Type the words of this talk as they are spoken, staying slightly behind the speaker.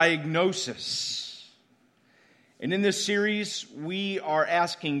Diagnosis. And in this series, we are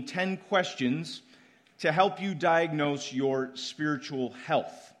asking 10 questions to help you diagnose your spiritual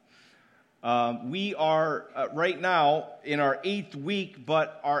health. We are right now in our 8th week,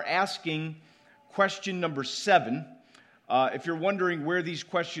 but are asking question number 7. If you're wondering where these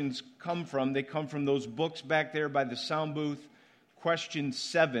questions come from, they come from those books back there by the sound booth, question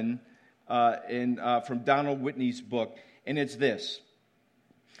 7, from Donald Whitney's book. And it's this: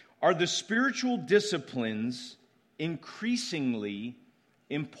 are the spiritual disciplines increasingly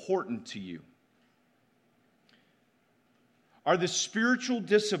important to you? Are the spiritual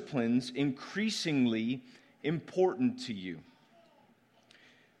disciplines increasingly important to you?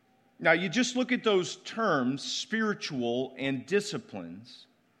 Now, you just look at those terms, spiritual and disciplines,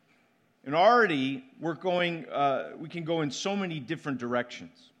 and already we can go in so many different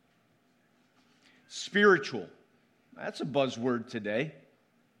directions. Spiritual, that's a buzzword today.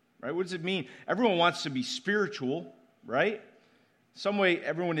 Right? What does it mean? Everyone wants to be spiritual, right? Some way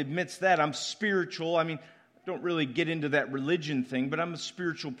everyone admits that. I'm spiritual. I don't really get into that religion thing, but I'm a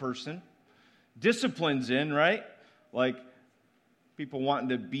spiritual person. Discipline's in, right? Like people wanting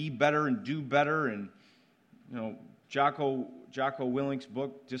to be better and do better. And, Jocko Willink's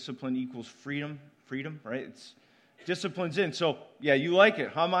book, Discipline Equals Freedom, right? It's discipline's in. So, yeah, you like it,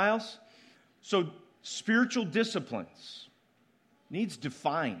 huh, Miles? So, spiritual disciplines needs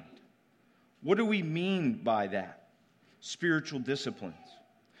defined. What do we mean by that? Spiritual disciplines.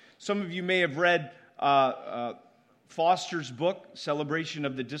 Some of you may have read Foster's book, Celebration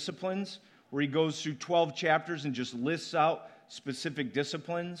of the Disciplines, where he goes through 12 chapters and just lists out specific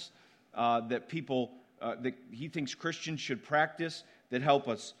disciplines that he thinks Christians should practice that help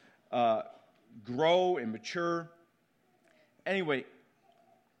us grow and mature. Anyway,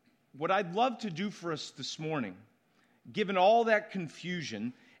 what I'd love to do for us this morning, given all that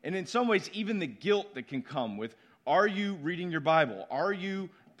confusion, and in some ways even the guilt that can come with, are you reading your Bible? Are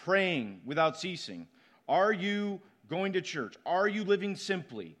you praying without ceasing? Are you going to church? Are you living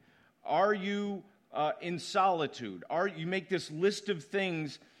simply? Are you in solitude? You make this list of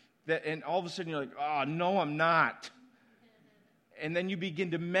things and all of a sudden you're like, oh, no, I'm not. And then you begin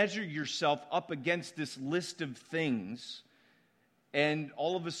to measure yourself up against this list of things, and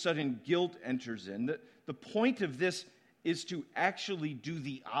all of a sudden guilt enters in. The point of this is to actually do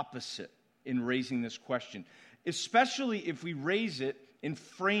the opposite in raising this question, especially if we raise it and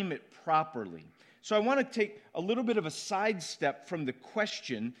frame it properly. So I want to take a little bit of a sidestep from the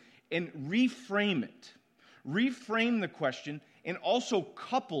question and reframe it. Reframe the question and also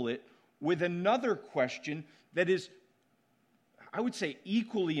couple it with another question that is, I would say,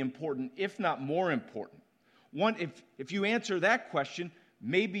 equally important, if not more important. One, if you answer that question,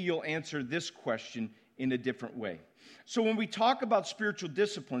 maybe you'll answer this question in a different way. So when we talk about spiritual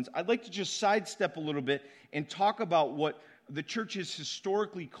disciplines, I'd like to just sidestep a little bit and talk about what the church has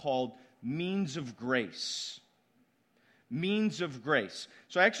historically called means of grace. Means of grace.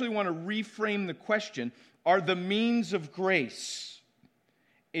 So I actually want to reframe the question: are the means of grace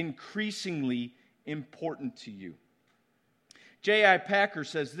increasingly important to you? J.I. Packer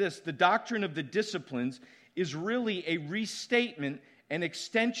says this: the doctrine of the disciplines is really a restatement and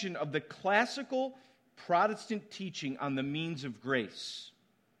extension of the classical Protestant teaching on the means of grace.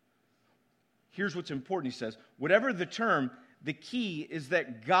 Here's what's important, he says. Whatever the term, the key is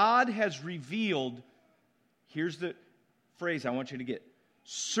that God has revealed, here's the phrase I want you to get,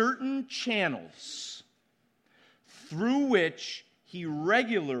 certain channels through which he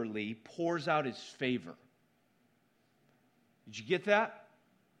regularly pours out his favor. Did you get that?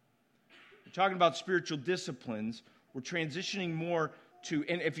 We're talking about spiritual disciplines. We're transitioning more to,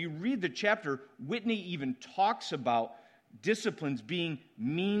 and if you read the chapter, Whitney even talks about disciplines being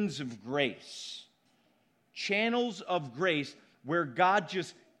means of grace. Channels of grace where God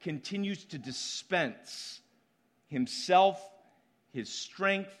just continues to dispense himself, his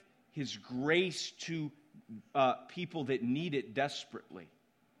strength, his grace to people that need it desperately.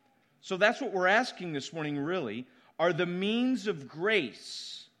 So that's what we're asking this morning, really. Are the means of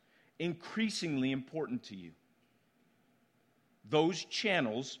grace increasingly important to you? Those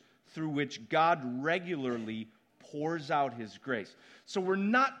channels through which God regularly pours out his grace. So we're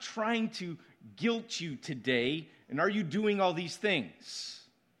not trying to guilt you today, and are you doing all these things?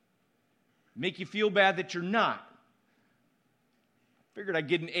 Make you feel bad that you're not. Figured I'd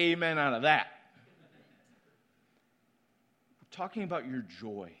get an amen out of that. We're talking about your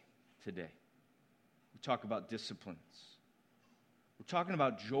joy today. We talk about disciplines. We're talking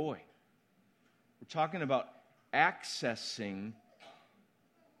about joy. We're talking about accessing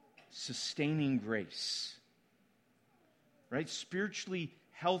sustaining grace. Right? Spiritually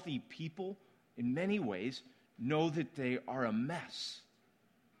healthy people, in many ways, know that they are a mess.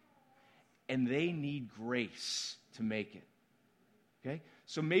 And they need grace to make it. Okay?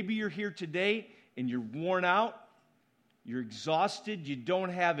 So maybe you're here today and you're worn out, you're exhausted, you don't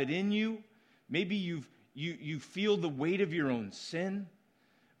have it in you. Maybe you feel the weight of your own sin.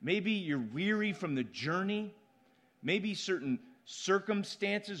 Maybe you're weary from the journey. Maybe certain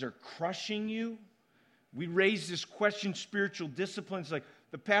circumstances are crushing you. We raise this question, spiritual disciplines, like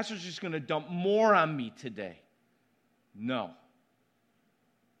the pastor's just going to dump more on me today. No.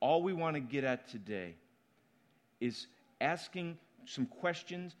 All we want to get at today is asking some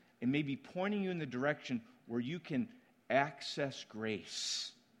questions and maybe pointing you in the direction where you can access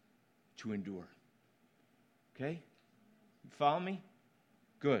grace to endure. Okay? You follow me?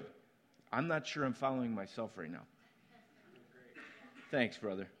 Good. I'm not sure I'm following myself right now. Thanks,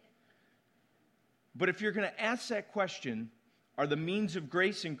 brother. But if you're going to ask that question, are the means of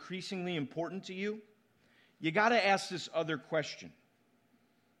grace increasingly important to you? You got to ask this other question.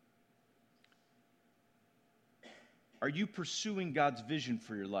 Are you pursuing God's vision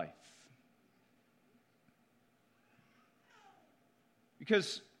for your life?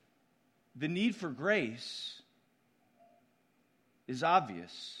 Because the need for grace is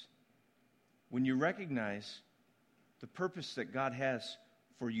obvious when you recognize the purpose that God has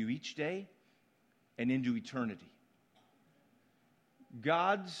for you each day and into eternity.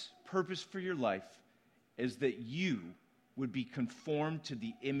 God's purpose for your life is that you would be conformed to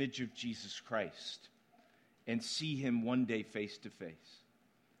the image of Jesus Christ and see him one day face to face.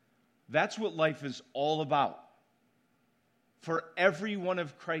 That's what life is all about for every one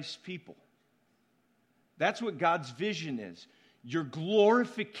of Christ's people. That's what God's vision is. Your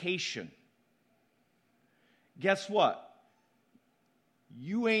glorification. Guess what?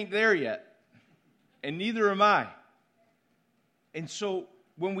 You ain't there yet, and neither am I. And so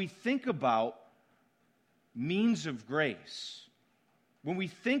when we think about means of grace, when we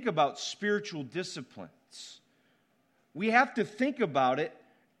think about spiritual disciplines, we have to think about it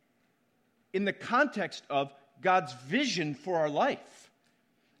in the context of God's vision for our life.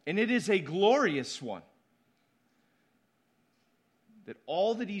 And it is a glorious one. That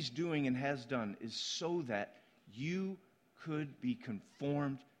all that he's doing and has done is so that you could be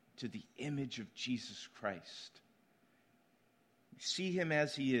conformed to the image of Jesus Christ. See him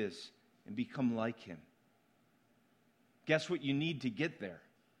as he is and become like him. Guess what you need to get there?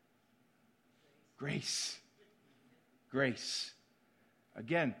 Grace. Grace.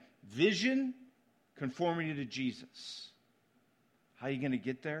 Again, vision, conformity to Jesus. How are you going to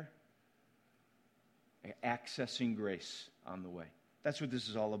get there? Accessing grace on the way. That's what this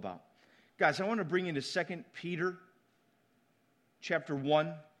is all about. Guys, I want to bring you to 2 Peter chapter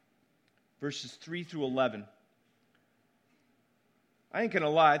 1, verses 3 through 11. I ain't going to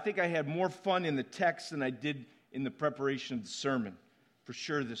lie, I think I had more fun in the text than I did in the preparation of the sermon, for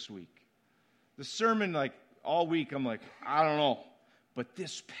sure this week. The sermon, like, all week, I'm like, I don't know. But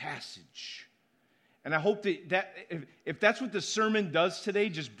this passage, and I hope that if that's what the sermon does today,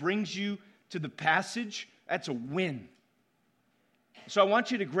 just brings you to the passage, that's a win. So I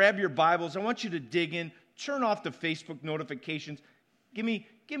want you to grab your Bibles. I want you to dig in. Turn off the Facebook notifications. Give me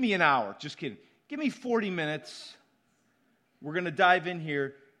an hour. Just kidding. Give me 40 minutes. We're going to dive in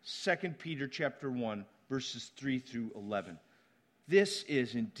here, 2 Peter chapter 1, verses 3 through 11. This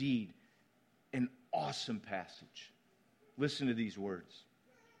is indeed an awesome passage. Listen to these words.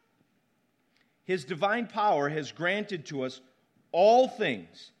 His divine power has granted to us all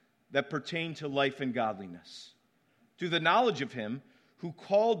things that pertain to life and godliness, through the knowledge of him who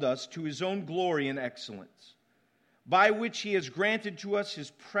called us to his own glory and excellence, by which he has granted to us his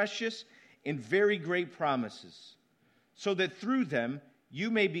precious and very great promises, so that through them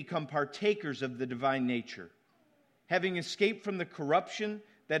you may become partakers of the divine nature, having escaped from the corruption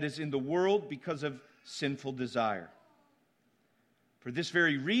that is in the world because of sinful desire. For this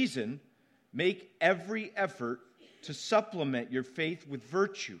very reason, make every effort to supplement your faith with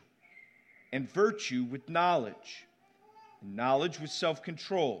virtue, and virtue with knowledge, and knowledge with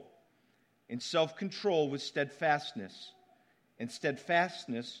self-control, and self-control with steadfastness, and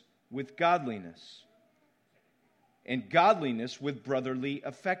steadfastness with godliness, and godliness with brotherly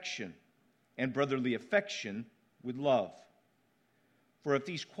affection, and brotherly affection with love. For if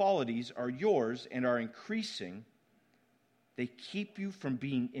these qualities are yours and are increasing, they keep you from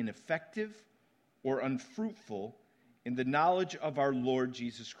being ineffective or unfruitful in the knowledge of our Lord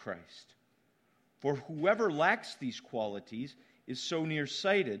Jesus Christ. For whoever lacks these qualities is so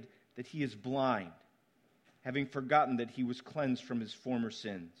nearsighted that he is blind, having forgotten that he was cleansed from his former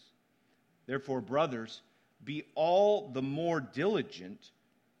sins. Therefore, brothers, be all the more diligent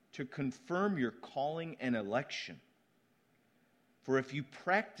to confirm your calling and election. For if you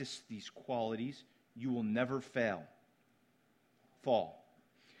practice these qualities, you will never fall.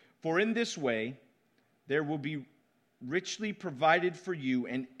 For in this way, there will be richly provided for you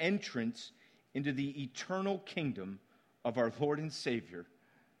an entrance into the eternal kingdom of our Lord and Savior,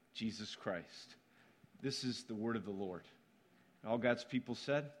 Jesus Christ. This is the word of the Lord. All God's people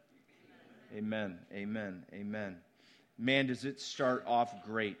said? Amen, amen, amen. Man, does it start off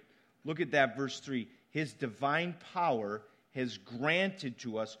great. Look at that, verse 3. His divine power has granted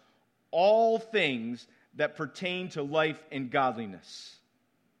to us all things that pertain to life and godliness.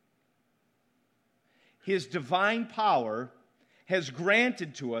 His divine power has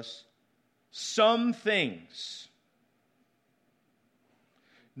granted to us some things.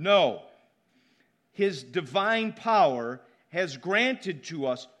 No, His divine power has granted to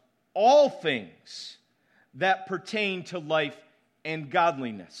us all things that pertain to life and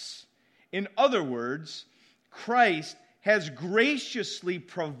godliness. In other words, Christ has graciously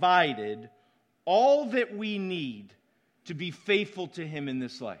provided all that we need to be faithful to Him in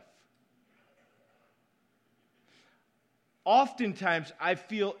this life. Oftentimes, I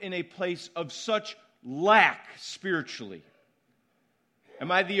feel in a place of such lack spiritually.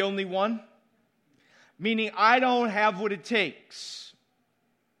 Am I the only one? Meaning, I don't have what it takes.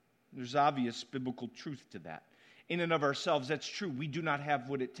 There's obvious biblical truth to that. In and of ourselves, that's true. We do not have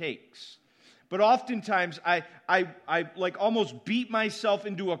what it takes. But oftentimes, I like almost beat myself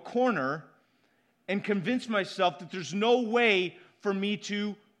into a corner and convince myself that there's no way for me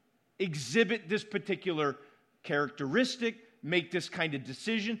to exhibit this particular characteristic, make this kind of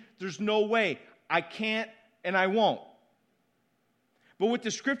decision. There's no way. I can't and I won't. But what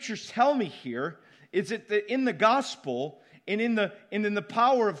the Scriptures tell me here is that in the gospel and in the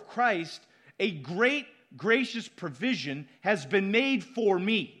power of Christ, a great gracious provision has been made for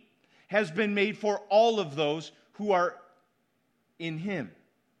me, has been made for all of those who are in Him.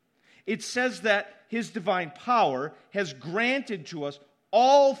 It says that His divine power has granted to us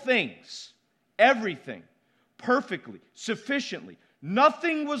all things, everything, perfectly, sufficiently.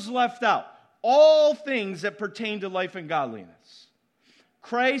 Nothing was left out. All things that pertain to life and godliness.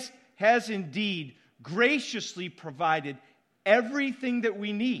 Christ has indeed graciously provided everything that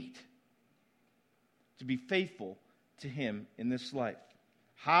we need to be faithful to Him in this life.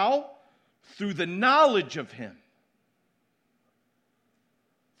 How? Through the knowledge of Him.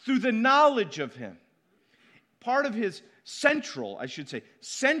 Through the knowledge of Him. Part of His central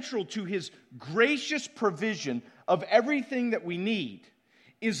to His gracious provision of everything that we need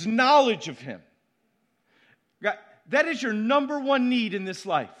is knowledge of Him. God, that is your number one need in this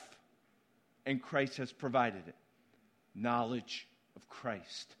life. And Christ has provided it. Knowledge of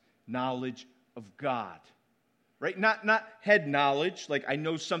Christ. Knowledge of God. Right? Not head knowledge, like I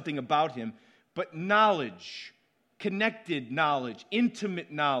know something about Him, but knowledge. Connected knowledge.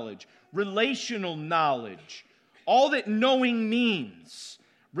 Intimate knowledge. Relational knowledge. All that knowing means.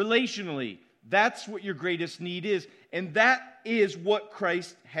 Relationally. That's what your greatest need is. And that is what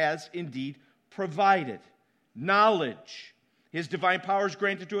Christ has indeed provided. Knowledge. His divine power is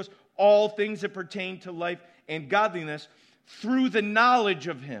granted to us all things that pertain to life and godliness through the knowledge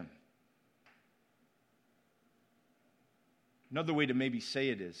of Him. Another way to maybe say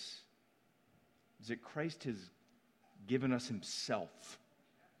it is that Christ has given us Himself.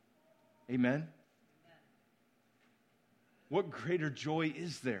 Amen? What greater joy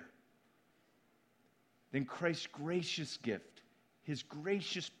is there than Christ's gracious gift, His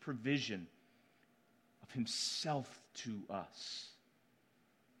gracious provision of Himself to us?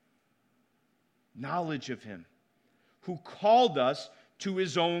 Knowledge of Him, who called us to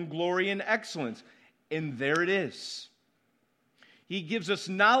His own glory and excellence. And there it is. He gives us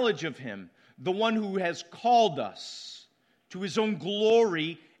knowledge of Him, the one who has called us to His own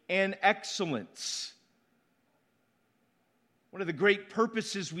glory and excellence. One of the great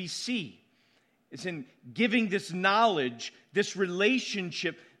purposes we see is in giving this knowledge, this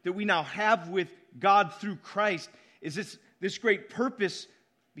relationship that we now have with God through Christ, is this great purpose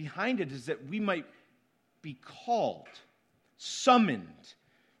behind it is that we might be called, summoned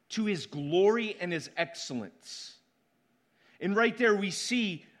to His glory and His excellence. And right there we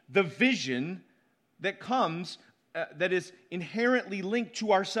see the vision that comes, that is inherently linked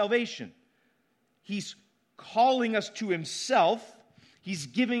to our salvation. He's calling us to Himself. He's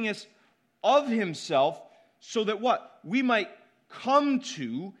giving us of Himself so that what? We might come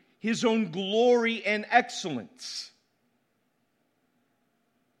to His own glory and excellence.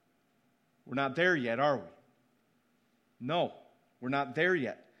 We're not there yet, are we? No, we're not there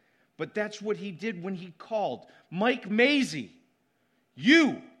yet. But that's what He did when He called. Mike Maisie,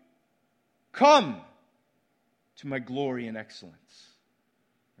 you Come to my glory and excellence.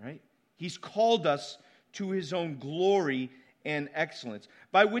 Right? He's called us to his own glory and excellence,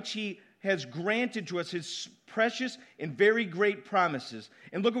 by which he has granted to us his precious and very great promises.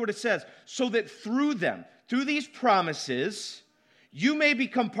 And look at what it says. So that through them, through these promises, you may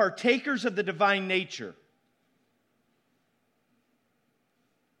become partakers of the divine nature.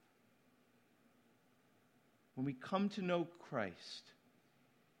 When we come to know Christ,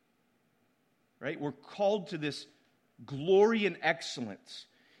 right, we're called to this glory and excellence.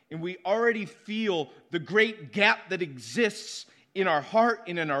 And we already feel the great gap that exists in our heart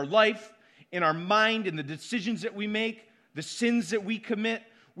and in our life, in our mind, in the decisions that we make, the sins that we commit.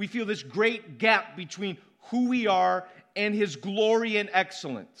 We feel this great gap between who we are and his glory and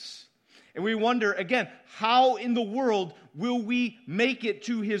excellence. And we wonder, again, how in the world will we make it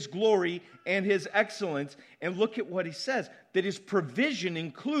to his glory and his excellence? And look at what he says, that his provision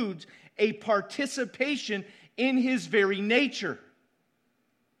includes a participation in his very nature.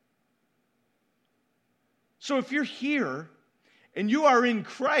 So if you're here and you are in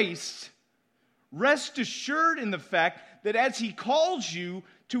Christ, rest assured in the fact that as he calls you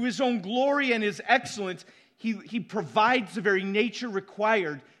to his own glory and his excellence, he provides the very nature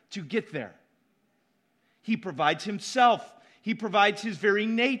required to get there. He provides himself. He provides his very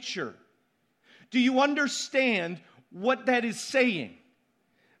nature. Do you understand what that is saying?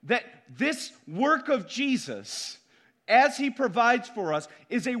 That this work of Jesus, as he provides for us,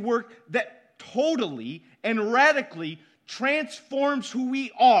 is a work that totally and radically transforms who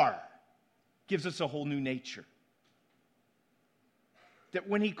we are, gives us a whole new nature. That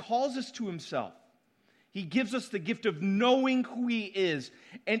when he calls us to himself, he gives us the gift of knowing who he is.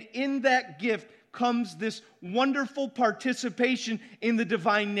 And in that gift comes this wonderful participation in the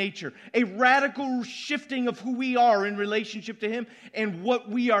divine nature. A radical shifting of who we are in relationship to him and what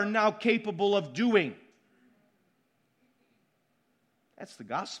we are now capable of doing. That's the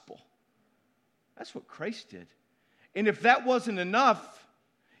gospel. That's what Christ did. And if that wasn't enough,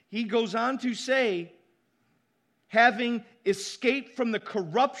 he goes on to say, having escaped from the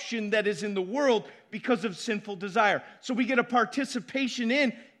corruption that is in the world because of sinful desire. So we get a participation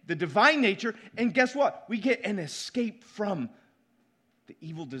in the divine nature, and guess what? We get an escape from the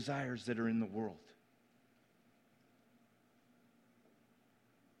evil desires that are in the world.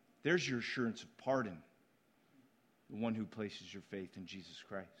 There's your assurance of pardon. The one who places your faith in Jesus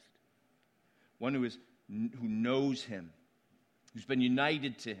Christ. One who knows him, who's been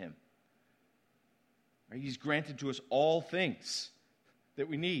united to him. Right? He's granted to us all things that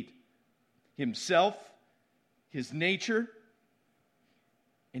we need. Himself, his nature,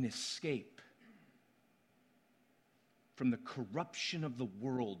 and escape from the corruption of the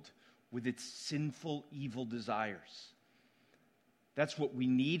world with its sinful, evil desires. That's what we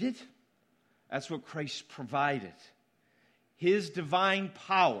needed. That's what Christ provided. His divine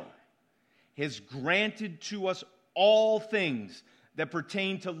power has granted to us all things that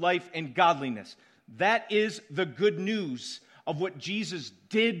pertain to life and godliness. That is the good news of what Jesus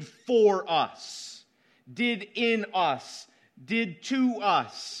did for us, did in us, did to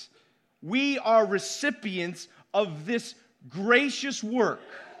us. We are recipients of this gracious work.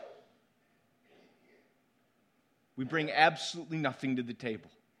 We bring absolutely nothing to the table.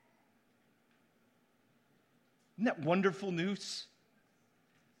 Isn't that wonderful news?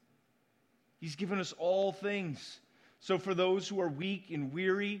 He's given us all things. So for those who are weak and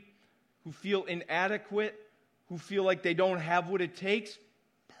weary, who feel inadequate, who feel like they don't have what it takes,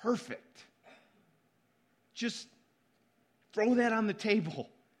 perfect. Just throw that on the table.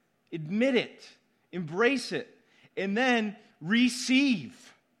 Admit it. Embrace it. And then receive.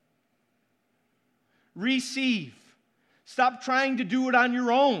 Receive. Stop trying to do it on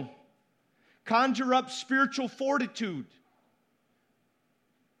your own. Conjure up spiritual fortitude.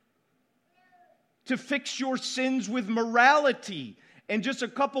 To fix your sins with morality and just a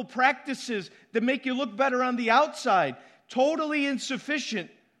couple practices that make you look better on the outside. Totally insufficient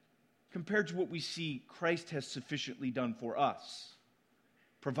compared to what we see Christ has sufficiently done for us.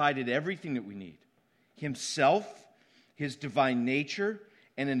 Provided everything that we need. Himself, his divine nature,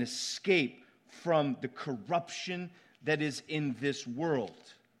 and an escape from the corruption that is in this world.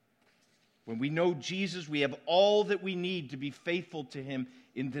 When we know Jesus, we have all that we need to be faithful to him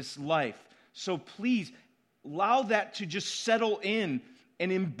in this life. So please, allow that to just settle in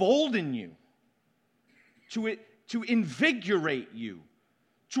and embolden you, to invigorate you,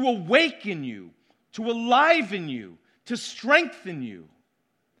 to awaken you, to enliven you, to strengthen you.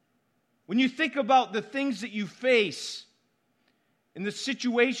 When you think about the things that you face, and the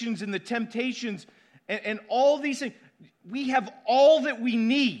situations and the temptations, and all these things, we have all that we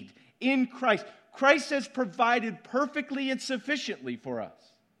need in Christ. Christ has provided perfectly and sufficiently for us.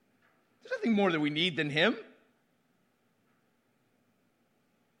 There's nothing more that we need than Him.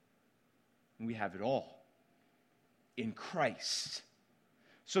 And we have it all in Christ.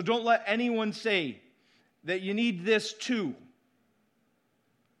 So don't let anyone say that you need this too.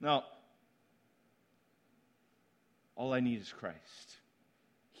 No. All I need is Christ.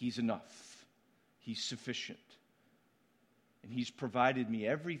 He's enough. He's sufficient. And He's provided me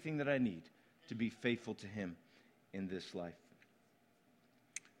everything that I need to be faithful to Him in this life.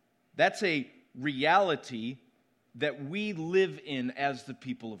 That's a reality that we live in as the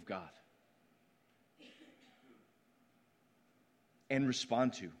people of God and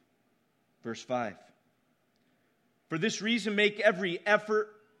respond to. Verse 5. For this reason, make every effort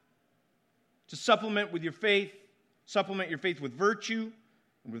to supplement your faith with virtue,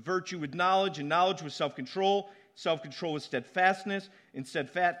 and with virtue with knowledge, and knowledge with self-control, self-control with steadfastness, and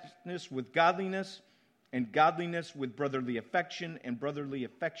steadfastness with godliness, and godliness with brotherly affection, and brotherly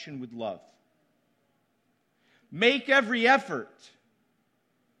affection with love. Make every effort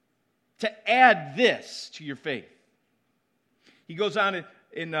to add this to your faith. He goes on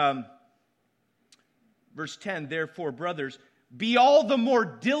in verse 10, therefore, brothers, be all the more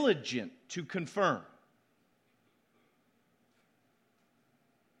diligent to confirm.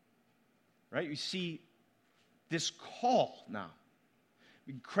 Right? You see this call now.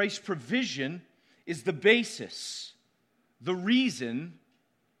 Christ's provision is the basis, the reason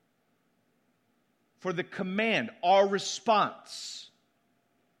for the command, our response.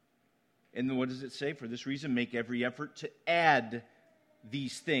 And then what does it say? For this reason, make every effort to add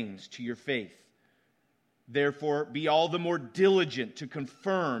these things to your faith. Therefore, be all the more diligent to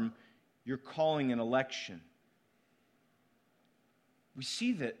confirm your calling and election. We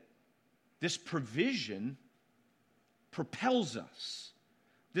see that this provision propels us.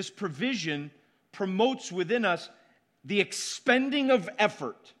 This provision promotes within us the expending of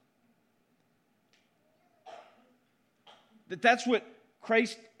effort. That's what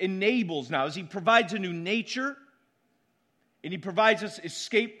Christ enables now, as He provides a new nature, and He provides us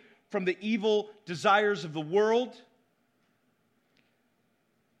escape from the evil desires of the world.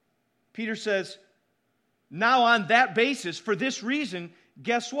 Peter says, now on that basis, for this reason,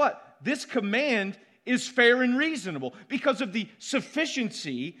 guess what? This command is fair and reasonable. Because of the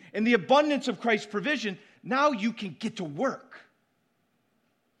sufficiency and the abundance of Christ's provision, now you can get to work.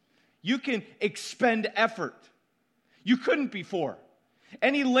 You can expend effort. You couldn't before.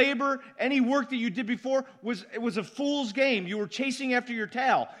 Any labor, any work that you did before was a fool's game. You were chasing after your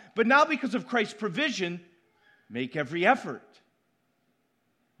tail. But now because of Christ's provision, make every effort.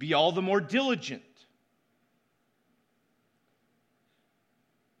 Be all the more diligent.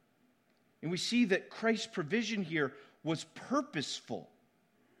 And we see that Christ's provision here was purposeful.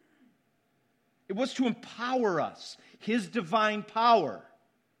 It was to empower us, His divine power.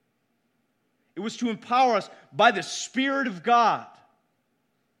 It was to empower us by the Spirit of God.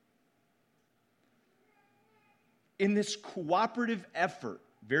 In this cooperative effort,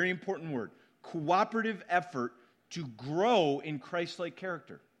 very important word, cooperative effort to grow in Christ-like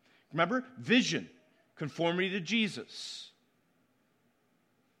character. Remember, vision, conformity to Jesus.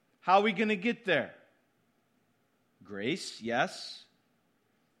 How are we going to get there? Grace, yes,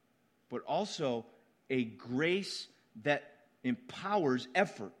 but also a grace that empowers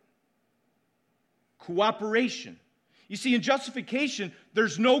effort. Cooperation. You see, in justification,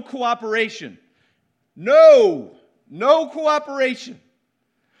 there's no cooperation. No cooperation.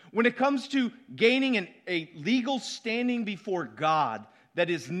 When it comes to gaining a legal standing before God that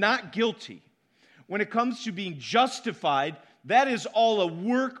is not guilty, when it comes to being justified, that is all a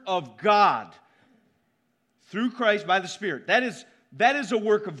work of God through Christ by the Spirit. That is a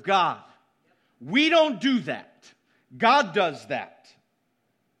work of God. We don't do that. God does that.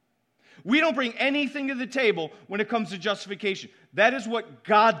 We don't bring anything to the table when it comes to justification. That is what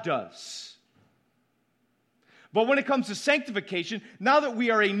God does. But when it comes to sanctification, now that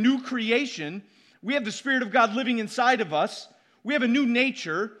we are a new creation, we have the Spirit of God living inside of us, we have a new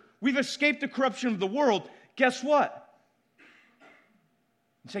nature, we've escaped the corruption of the world. Guess what?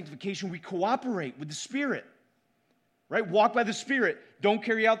 In sanctification, we cooperate with the Spirit. Right? Walk by the Spirit. Don't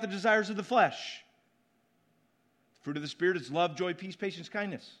carry out the desires of the flesh. The fruit of the Spirit is love, joy, peace, patience,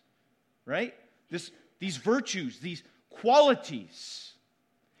 kindness. Right? These virtues, these qualities.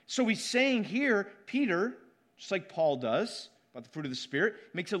 So he's saying here, Peter, just like Paul does, about the fruit of the Spirit,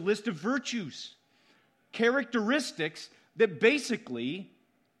 makes a list of virtues, characteristics that basically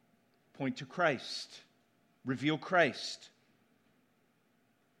point to Christ, reveal Christ.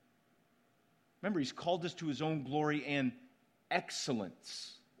 Remember, He's called us to His own glory and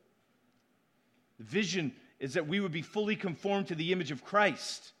excellence. The vision is that we would be fully conformed to the image of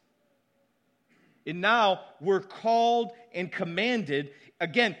Christ. And now we're called and commanded,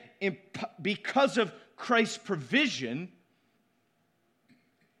 again, because of Christ's provision,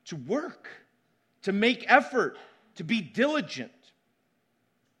 to work, to make effort, to be diligent.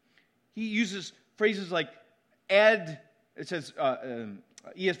 He uses phrases like add, it says,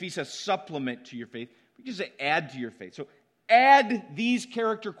 ESV says supplement to your faith. We can say add to your faith. So add these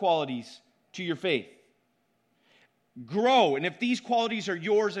character qualities to your faith. Grow, and if these qualities are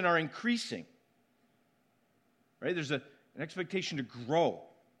yours and are increasing, right, there's an expectation to grow.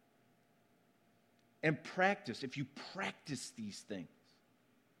 And practice. If you practice these things,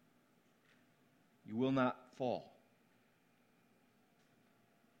 you will not fall.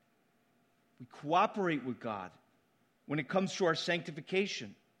 We cooperate with God when it comes to our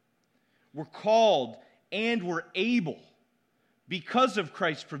sanctification. We're called and we're able, because of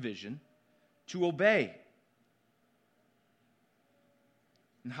Christ's provision, to obey.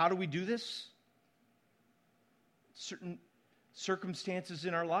 And how do we do this? Certain circumstances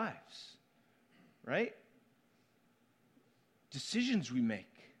in our lives, right? Decisions we make.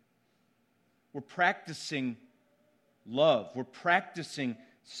 We're practicing love. We're practicing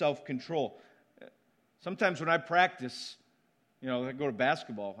self-control. Sometimes when I practice, I go to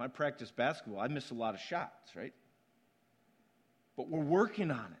basketball. When I practice basketball, I miss a lot of shots, right? But we're working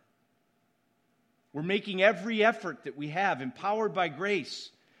on it. We're making every effort that we have, empowered by grace,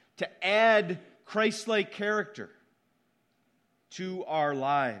 to add Christ-like character to our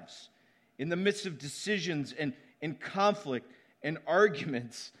lives. In the midst of decisions and conflict and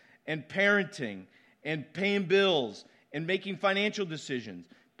arguments and parenting and paying bills and making financial decisions,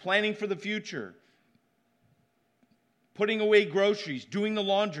 planning for the future, putting away groceries, doing the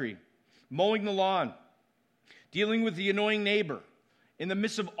laundry, mowing the lawn, dealing with the annoying neighbor. In the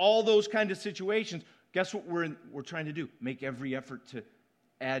midst of all those kind of situations, guess what we're trying to do? Make every effort to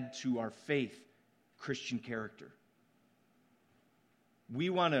add to our faith Christian character.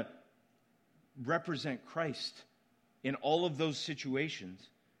 We want to represent Christ in all of those situations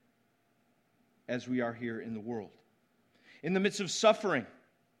as we are here in the world. In the midst of suffering,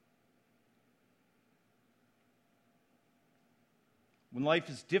 when life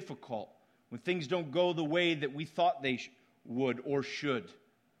is difficult, when things don't go the way that we thought they would or should,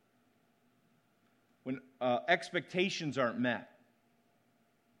 when expectations aren't met,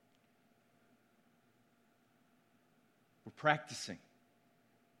 we're practicing.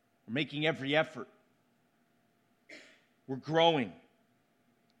 We're making every effort. We're growing.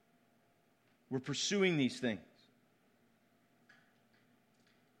 We're pursuing these things.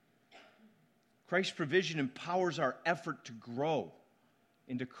 Christ's provision empowers our effort to grow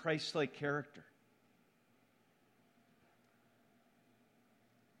into Christ-like character.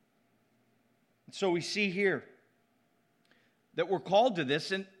 And so we see here that we're called to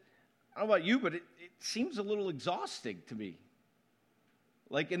this, and I don't know about you, but it seems a little exhausting to me.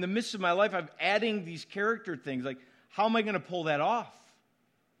 Like in the midst of my life, I'm adding these character things. Like, how am I going to pull that off?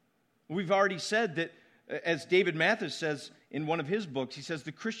 We've already said that, as David Mathis says in one of his books, he says,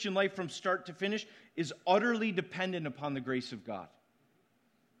 the Christian life from start to finish is utterly dependent upon the grace of God.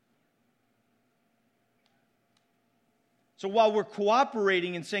 So while we're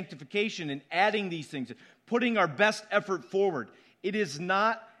cooperating in sanctification and adding these things, putting our best effort forward, it is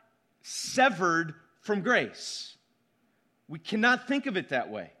not severed from grace. We cannot think of it that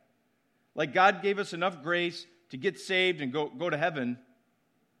way. Like God gave us enough grace to get saved and go to heaven,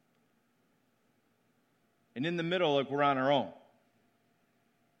 and in the middle, like we're on our own.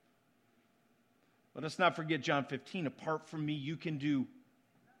 Let us not forget John 15. Apart from me, you can do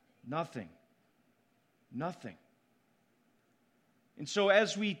nothing. Nothing. And so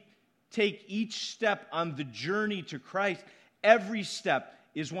as we take each step on the journey to Christ, every step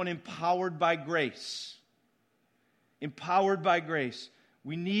is one empowered by grace. Empowered by grace.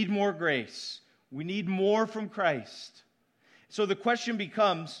 We need more grace. We need more from Christ. So the question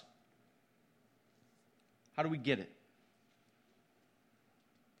becomes, how do we get it?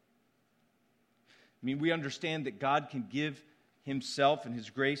 I mean, we understand that God can give Himself and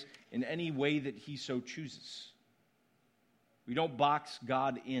His grace in any way that He so chooses. We don't box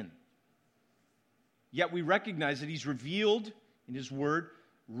God in. Yet we recognize that He's revealed in His Word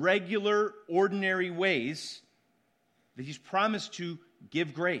regular, ordinary ways that He's promised to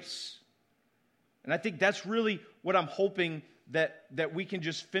give grace. And I think that's really what I'm hoping that we can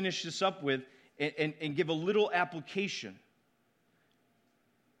just finish this up with and give a little application.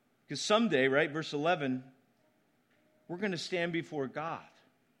 Because someday, right, verse 11, we're going to stand before God.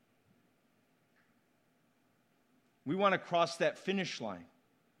 We want to cross that finish line.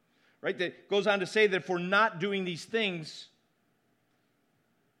 right? That goes on to say that if we're not doing these things,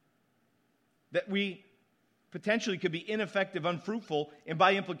 that we potentially could be ineffective, unfruitful, and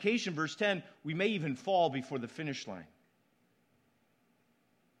by implication, verse 10, we may even fall before the finish line.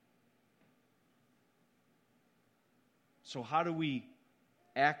 So how do we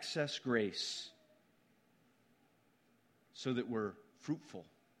access grace so that we're fruitful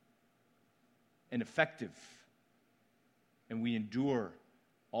and effective and we endure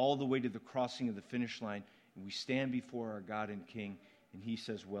all the way to the crossing of the finish line and we stand before our God and King and He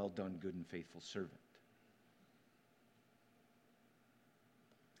says, "Well done, good and faithful servant"?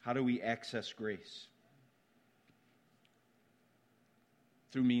 How do we access grace?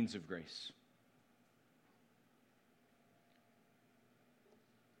 Through means of grace.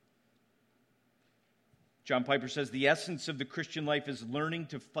 John Piper says, the essence of the Christian life is learning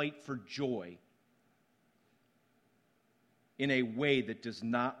to fight for joy in a way that does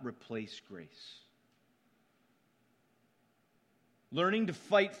not replace grace. Learning to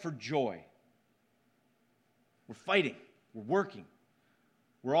fight for joy. We're fighting. We're working.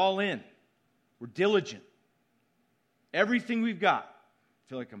 We're all in. We're diligent. Everything we've got. I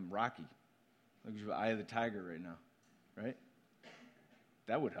feel like I'm Rocky. Like the Eye of the Tiger right now. Right?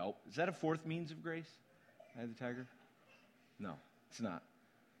 That would help. Is that a fourth means of grace? Eye of the Tiger? No, it's not.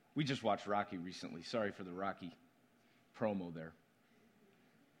 We just watched Rocky recently. Sorry for the Rocky promo there.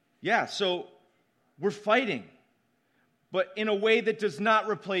 Yeah, so we're fighting, but in a way that does not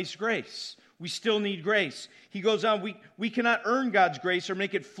replace grace. We still need grace. He goes on, we cannot earn God's grace or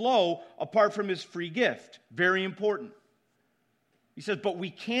make it flow apart from His free gift. Very important. He says, but we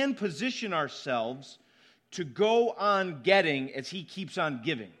can position ourselves to go on getting as He keeps on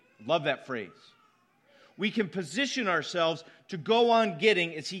giving. Love that phrase. We can position ourselves to go on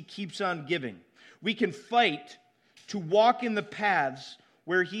getting as He keeps on giving. We can fight to walk in the paths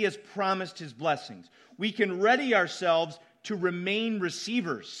where He has promised His blessings. We can ready ourselves to remain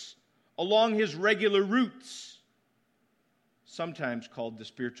receivers along His regular routes, sometimes called the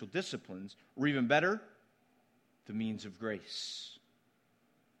spiritual disciplines, or even better, the means of grace.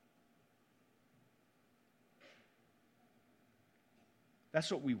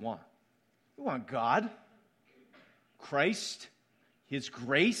 That's what we want. We want God, Christ, His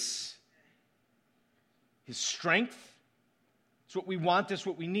grace, His strength. It's what we want. That's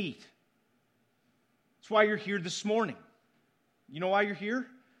what we need. That's why you're here this morning. You know why you're here?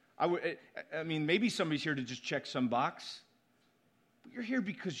 I mean, maybe somebody's here to just check some box. But you're here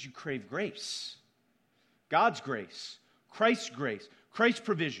because you crave grace. God's grace. Christ's grace. Christ's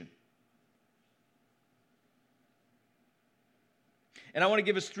provision. And I want to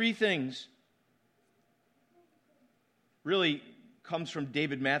give us three things. Really comes from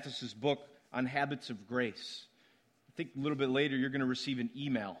David Mathis's book on habits of grace. I think a little bit later you're going to receive an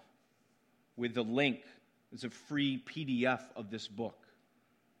email with the link. It's a free PDF of this book.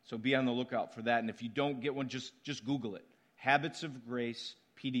 So be on the lookout for that. And if you don't get one, just Google it. Habits of Grace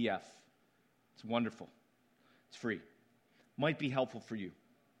PDF. It's wonderful. It's free. Might be helpful for you.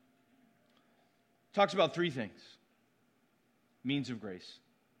 Talks about three things. Means of grace.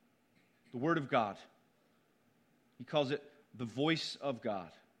 The Word of God. He calls it the voice of God.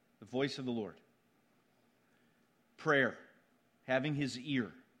 The voice of the Lord. Prayer. Having His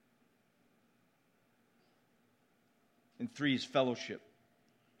ear. And three is fellowship.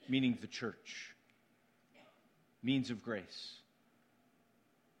 Meaning the church. Means of grace.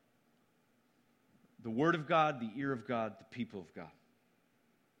 The Word of God, the ear of God, the people of God.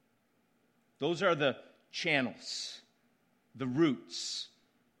 Those are the channels, the routes,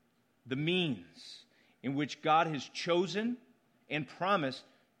 the means in which God has chosen and promised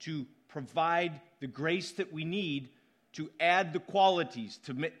to provide the grace that we need to add the qualities,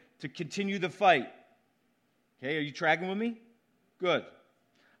 to continue the fight. Okay, are you tracking with me? Good.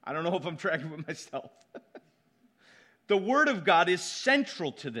 I don't know if I'm tracking with myself. The Word of God is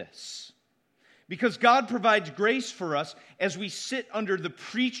central to this because God provides grace for us as we sit under the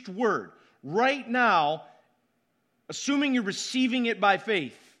preached Word. Right now, assuming you're receiving it by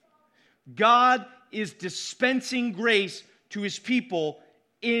faith, God is dispensing grace to His people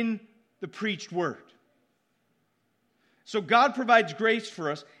in the preached Word. So God provides grace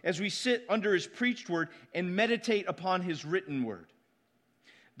for us as we sit under His preached Word and meditate upon His written Word.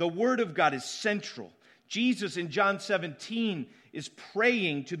 The Word of God is central. Jesus in John 17 is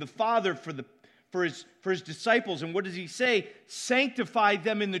praying to the Father for his disciples. And what does He say? Sanctify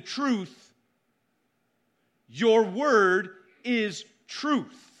them in the truth. Your Word is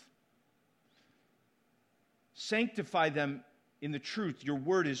truth. Sanctify them in the truth. Your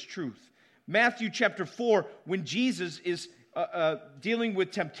Word is truth. Matthew chapter 4, when Jesus is dealing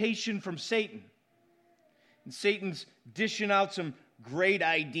with temptation from Satan. And Satan's dishing out some great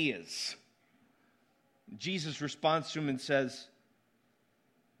ideas. Jesus responds to him and says,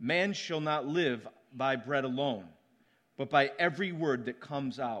 "Man shall not live by bread alone, but by every word that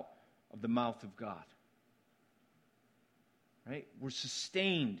comes out of the mouth of God." Right? We're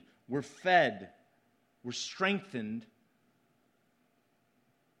sustained, we're fed, we're strengthened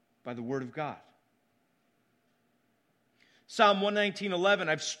by the Word of God. Psalm 119:11,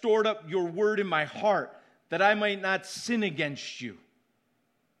 "I've stored up your word in my heart, that I might not sin against you."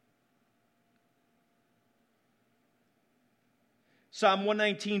 Psalm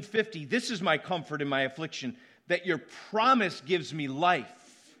 119:50, "This is my comfort in my affliction, that your promise gives me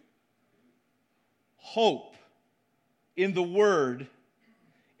life." Hope in the word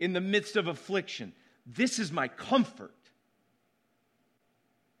in the midst of affliction. This is my comfort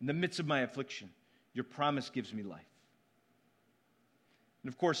in the midst of my affliction. Your promise gives me life. And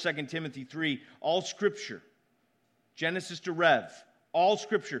of course, 2 Timothy 3, all Scripture, Genesis to Rev, all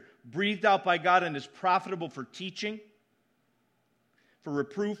Scripture breathed out by God and is profitable for teaching, for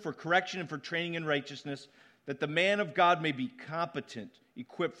reproof, for correction, and for training in righteousness, that the man of God may be competent,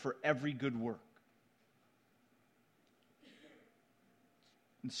 equipped for every good work.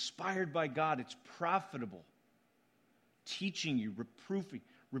 Inspired by God, it's profitable. Teaching you,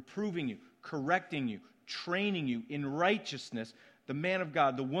 reproving you, correcting you, training you in righteousness. The man of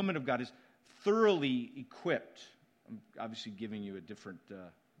God, the woman of God is thoroughly equipped. I'm obviously giving you a different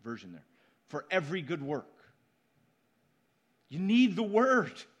version there. For every good work. You need the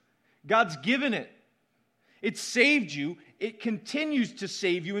Word. God's given it. It saved you. It continues to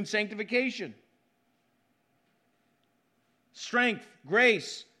save you in sanctification. Strength,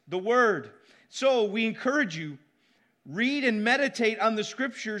 grace, the Word. So we encourage you, read and meditate on the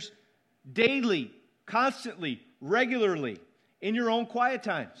Scriptures daily, constantly, regularly, in your own quiet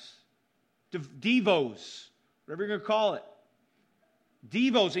times. Devos, whatever you're going to call it.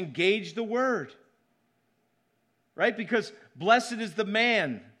 Devos, engage the Word. Right? Because blessed is the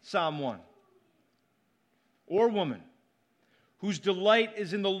man, Psalm 1, or woman, whose delight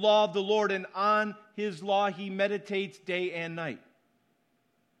is in the law of the Lord, and on his law he meditates day and night.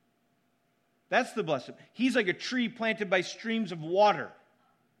 That's the blessed. He's like a tree planted by streams of water,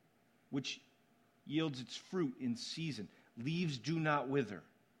 which yields its fruit in season. Leaves do not wither.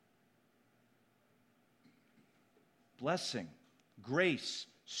 Blessing, grace,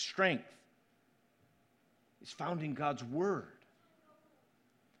 strength is found in God's Word.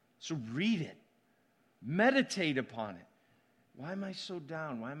 So read it. Meditate upon it. Why am I so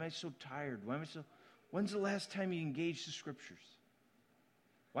down? Why am I so tired? When's the last time you engaged the Scriptures?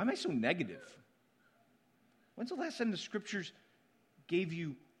 Why am I so negative? When's the last time the Scriptures gave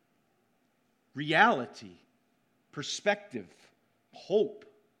you reality, perspective, hope?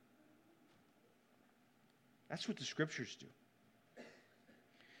 That's what the Scriptures do.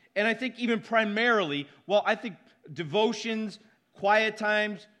 And I think even primarily, I think devotions, quiet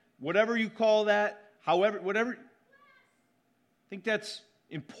times, whatever you call that, whatever, I think that's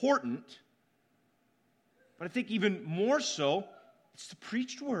important. But I think even more so, it's the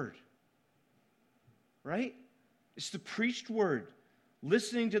preached word. Right? It's the preached word.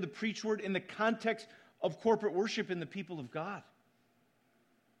 Listening to the preached word in the context of corporate worship in the people of God.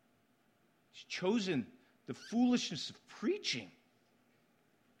 He's chosen the foolishness of preaching.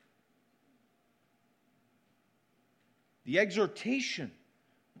 The exhortation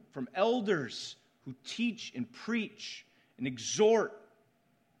from elders who teach and preach and exhort.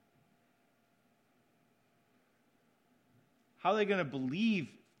 How are they going to believe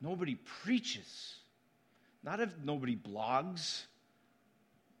if nobody preaches? Not if nobody blogs,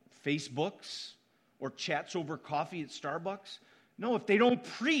 Facebooks, or chats over coffee at Starbucks. No, if they don't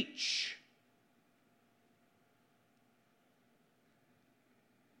preach.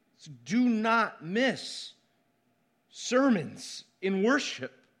 So do not miss sermons in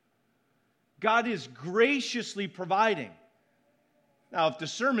worship. God is graciously providing. Now, if the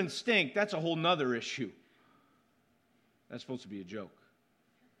sermons stink, that's a whole nother issue. That's supposed to be a joke.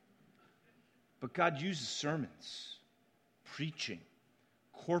 But God uses sermons, preaching,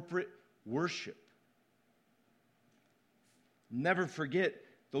 corporate worship. Never forget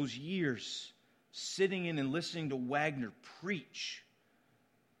those years sitting in and listening to Wagner preach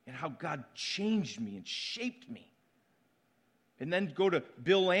and how God changed me and shaped me. And then go to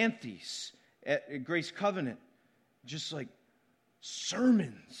Bill Anthes at Grace Covenant. Just like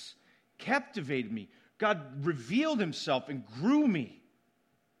sermons captivated me. God revealed himself and grew me.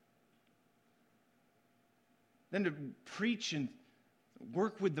 Then to preach and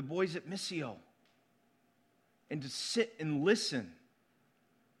work with the boys at Missio. and to sit and listen.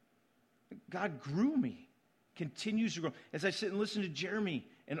 God grew me, continues to grow. As I sit and listen to Jeremy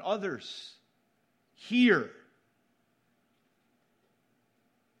and others, hear.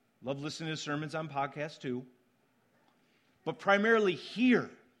 Love listening to sermons on podcasts too. But primarily hear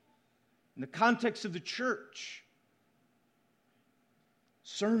in the context of the church.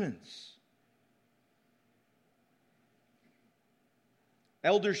 Sermons.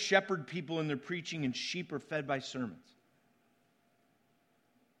 Elders shepherd people in their preaching, and sheep are fed by sermons.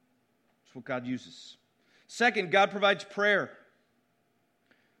 That's what God uses. Second, God provides prayer.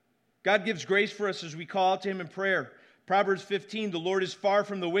 God gives grace for us as we call out to Him in prayer. Proverbs 15, the Lord is far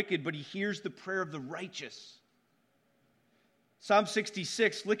from the wicked, but He hears the prayer of the righteous. Psalm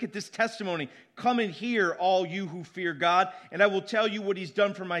 66, look at this testimony. Come and hear, all you who fear God, and I will tell you what He's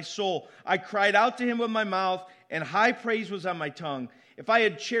done for my soul. I cried out to Him with my mouth, and high praise was on my tongue. If I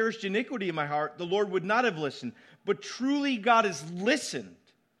had cherished iniquity in my heart, the Lord would not have listened. But truly God has listened.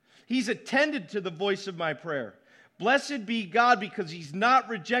 He's attended to the voice of my prayer. Blessed be God, because He's not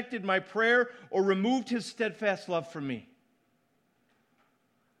rejected my prayer or removed His steadfast love from me.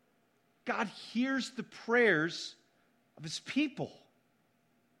 God hears the prayers of His people.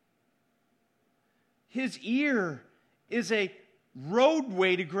 His ear is a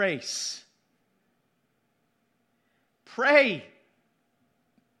roadway to grace. Pray.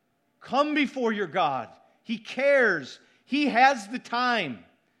 Come before your God. He cares. He has the time.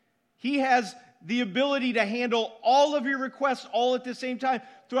 He has the ability to handle all of your requests all at the same time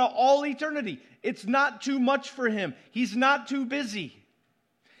throughout all eternity. It's not too much for Him. He's not too busy.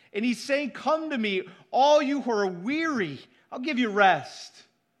 And He's saying, come to me, all you who are weary. I'll give you rest.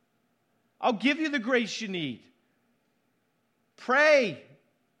 I'll give you the grace you need. Pray.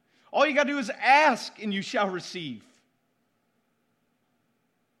 All you got to do is ask, and you shall receive.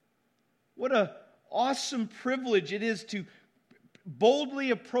 What an awesome privilege it is to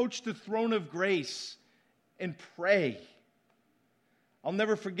boldly approach the throne of grace and pray. I'll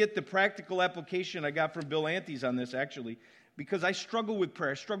never forget the practical application I got from Bill Antes on this, actually, because I struggle with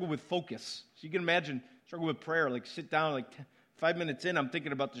prayer. I struggle with focus. So you can imagine, struggle with prayer, like sit down, like 5 minutes in, I'm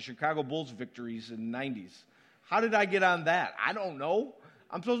thinking about the Chicago Bulls victories in the 90s. How did I get on that? I don't know.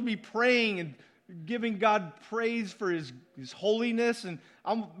 I'm supposed to be praying and giving God praise for His holiness, and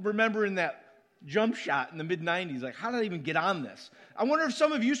I'm remembering that jump shot in the mid-90s. Like, how did I even get on this? I wonder if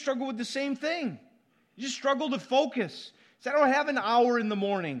some of you struggle with the same thing. You just struggle to focus. So I don't have an hour in the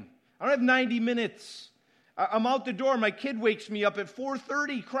morning. I don't have 90 minutes. I'm out the door. My kid wakes me up at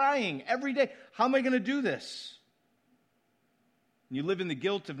 4:30 crying every day. How am I going to do this? And you live in the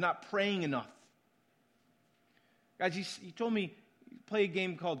guilt of not praying enough. Guys, he told me, play a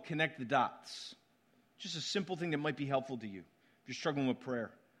game called Connect the Dots. Just a simple thing that might be helpful to you if you're struggling with prayer.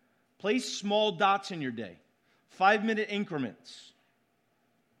 Place small dots in your day, 5-minute increments.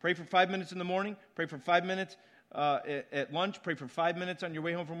 Pray for 5 minutes in the morning. Pray for 5 minutes at lunch. Pray for 5 minutes on your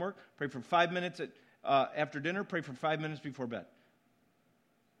way home from work. Pray for 5 minutes after dinner. Pray for 5 minutes before bed.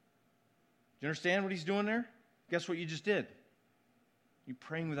 Do you understand what he's doing there? Guess what you just did? You're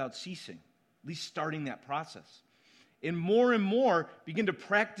praying without ceasing, at least starting that process. And more, begin to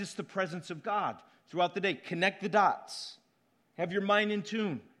practice the presence of God throughout the day. Connect the dots. Have your mind in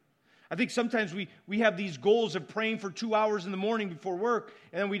tune. I think sometimes we have these goals of praying for 2 hours in the morning before work,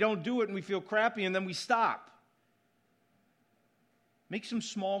 and then we don't do it, and we feel crappy, and then we stop. Make some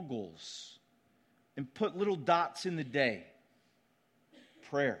small goals and put little dots in the day.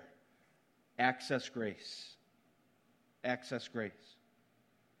 Prayer. Access grace. Access grace.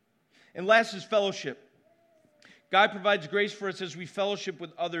 And last is fellowship. God provides grace for us as we fellowship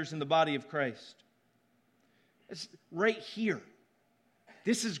with others in the body of Christ. It's right here.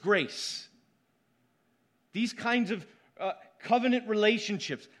 This is grace. These kinds of covenant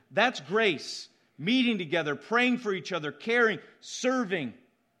relationships, that's grace. Meeting together, praying for each other, caring, serving.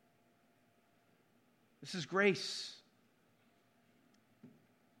 This is grace.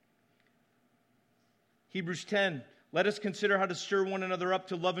 Hebrews 10, let us consider how to stir one another up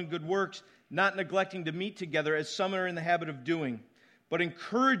to love and good works, not neglecting to meet together as some are in the habit of doing, but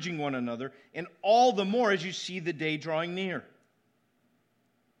encouraging one another, and all the more as you see the day drawing near.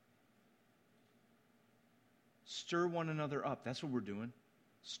 Stir one another up. That's what we're doing.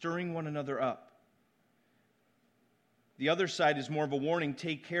 Stirring one another up. The other side is more of a warning.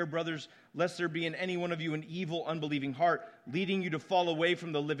 Take care, brothers, lest there be in any one of you an evil, unbelieving heart, leading you to fall away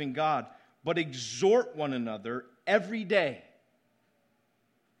from the living God. But exhort one another every day,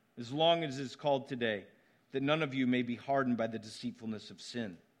 as long as it is called today, that none of you may be hardened by the deceitfulness of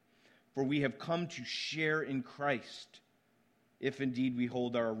sin. For we have come to share in Christ, if indeed we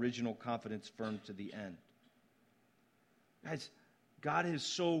hold our original confidence firm to the end. Guys, God has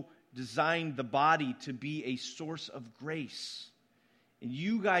so designed the body to be a source of grace. And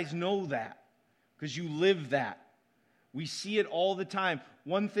you guys know that because you live that. We see it all the time.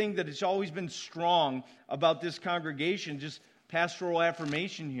 One thing that has always been strong about this congregation, just pastoral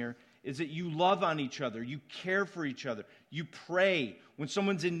affirmation here, is that you love on each other. You care for each other. You pray. When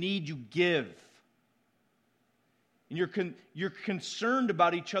someone's in need, you give. And you're concerned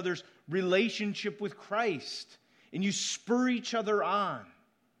about each other's relationship with Christ. And you spur each other on.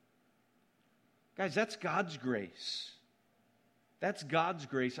 Guys, that's God's grace. That's God's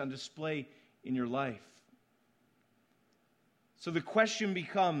grace on display in your life. So the question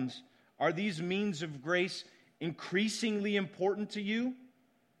becomes, are these means of grace increasingly important to you?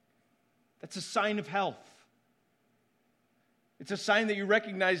 That's a sign of health. It's a sign that you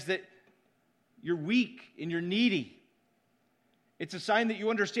recognize that you're weak and you're needy. It's a sign that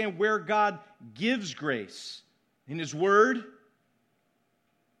you understand where God gives grace in His Word,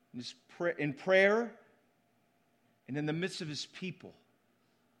 in prayer, and in the midst of His people.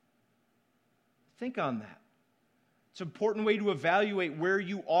 Think on that. It's an important way to evaluate where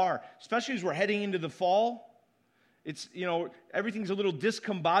you are, especially as we're heading into the fall. It's, everything's a little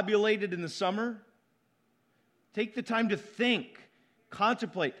discombobulated in the summer. Take the time to think,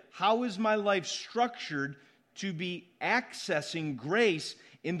 contemplate, how is my life structured to be accessing grace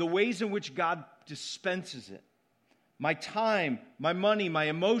in the ways in which God dispenses it? My time, my money, my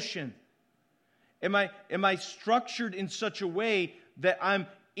emotion. Am I structured in such a way that I'm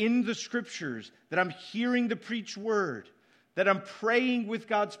in the Scriptures, that I'm hearing the preached word, that I'm praying with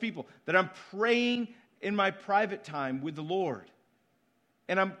God's people, that I'm praying in my private time with the Lord,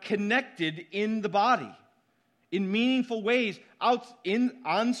 and I'm connected in the body in meaningful ways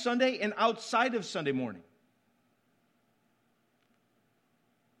on Sunday and outside of Sunday morning?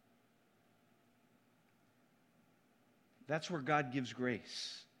 That's where God gives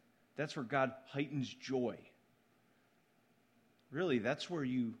grace. That's where God heightens joy. Really, that's where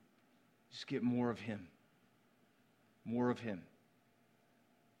you just get more of Him. More of Him.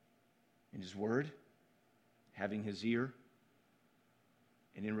 In His Word, having His ear,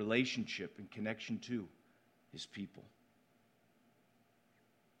 and in relationship and connection to His people.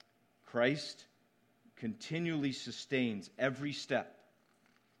 Christ continually sustains every step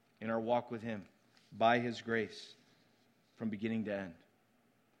in our walk with Him by His grace from beginning to end.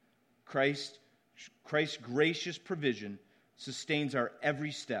 Christ's gracious provision sustains our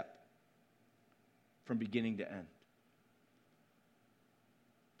every step from beginning to end.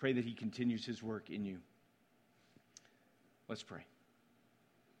 Pray that He continues His work in you. Let's pray.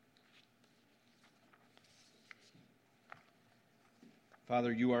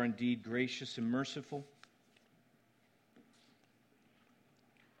 Father, You are indeed gracious and merciful.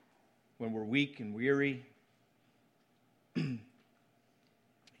 When we're weak and weary,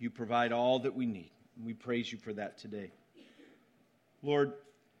 You provide all that we need. And we praise You for that today. Lord,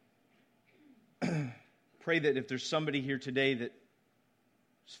 pray that if there's somebody here today that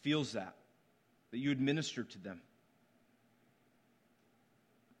feels that You would minister to them.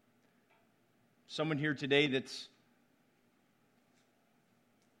 Someone here today that's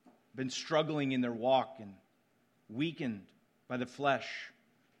been struggling in their walk and weakened by the flesh.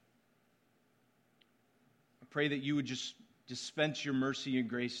 I pray that You would just dispense Your mercy and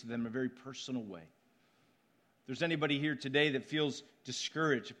grace to them in a very personal way. If there's anybody here today that feels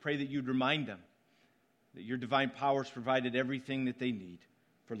discouraged, I pray that You'd remind them that Your divine powers provided everything that they need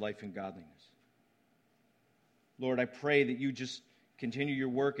for life and godliness. Lord, I pray that You just continue Your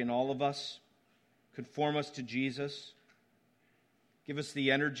work in all of us, conform us to Jesus, give us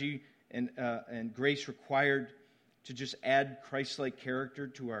the energy and grace required to just add Christ-like character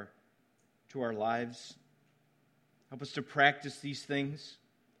to our lives. Help us to practice these things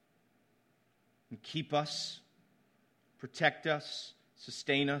and keep us, protect us,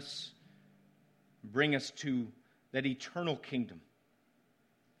 sustain us, bring us to that eternal kingdom.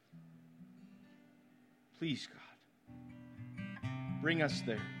 Please, God, bring us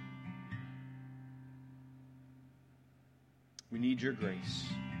there. We need Your grace.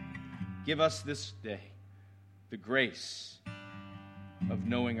 Give us this day the grace of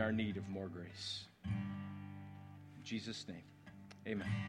knowing our need of more grace. In Jesus' name, amen.